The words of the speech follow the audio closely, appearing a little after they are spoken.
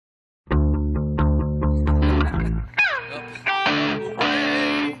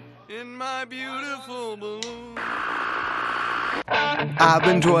in my beautiful balloon. I've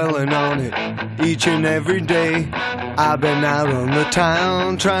been dwelling on it each and every day. I've been out on the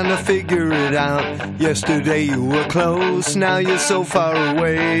town trying to figure it out. Yesterday you were close, now you're so far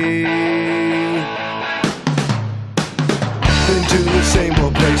away. Been to the same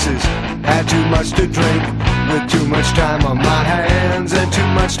old places, had too much to drink, with too much time on my hands and too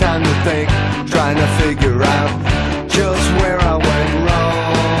much time to think, trying to figure out just where I went wrong.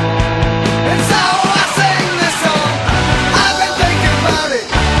 And so I sing this song. I've been thinking about it,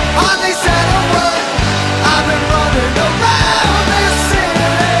 hardly said a word. I've been running around this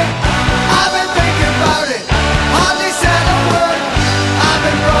city. I've been thinking about it, hardly said a word. I've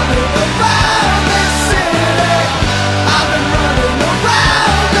been running around this city. I've been running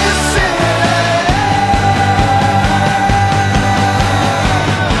around this city.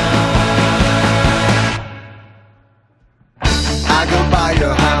 I go by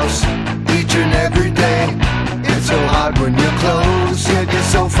your house each and every day. It's so hard when you're close, yet you're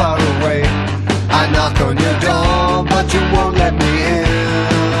so far away. I knock on your door, but you won't let me in.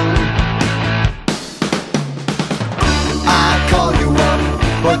 I call you up,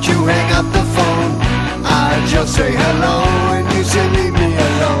 but you hang up the phone. I just say hello, and you say leave me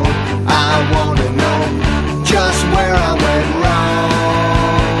alone. I wanna know just where I went wrong.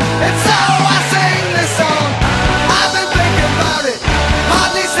 And so I sing this song. I've been thinking about it,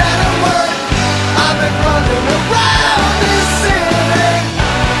 hardly said a word. I've been running around this city.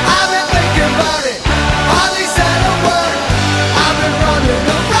 I've been thinking about it, hardly said a word. I've been running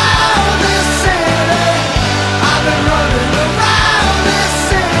around this city. I've been running around this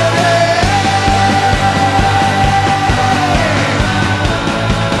city.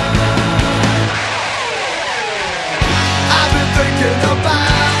 I've been thinking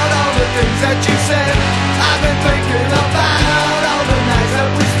about all the things that you said. I've been thinking about all the nights that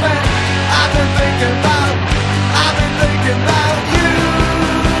we spent. I've been thinking about you.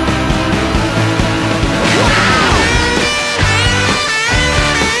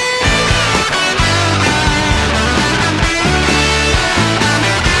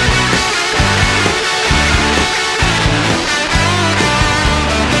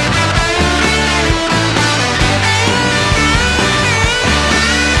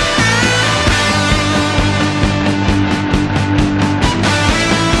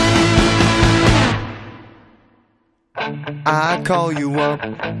 I call you up,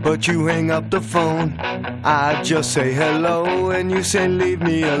 but you hang up the phone. I just say hello, and you say leave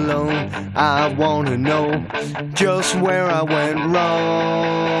me alone. I wanna know just where I went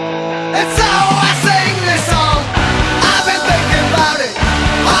wrong. And so I sing this song. I've been thinking about it,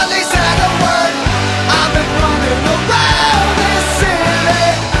 hardly said a word. I've been running around this city.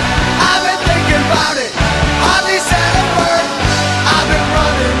 I've been thinking about it, hardly said a word. I've been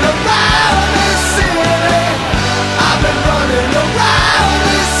running around this city. I've been running around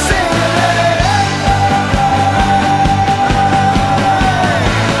this city.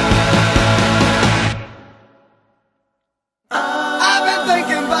 I've been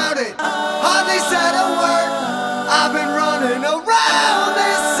thinking about it, hardly said a word. I've been running around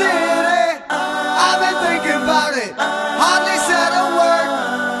this city. I've been thinking about it, hardly said a word.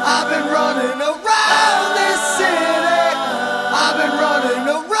 I've been running around this city. I've been running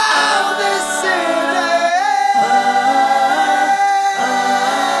around.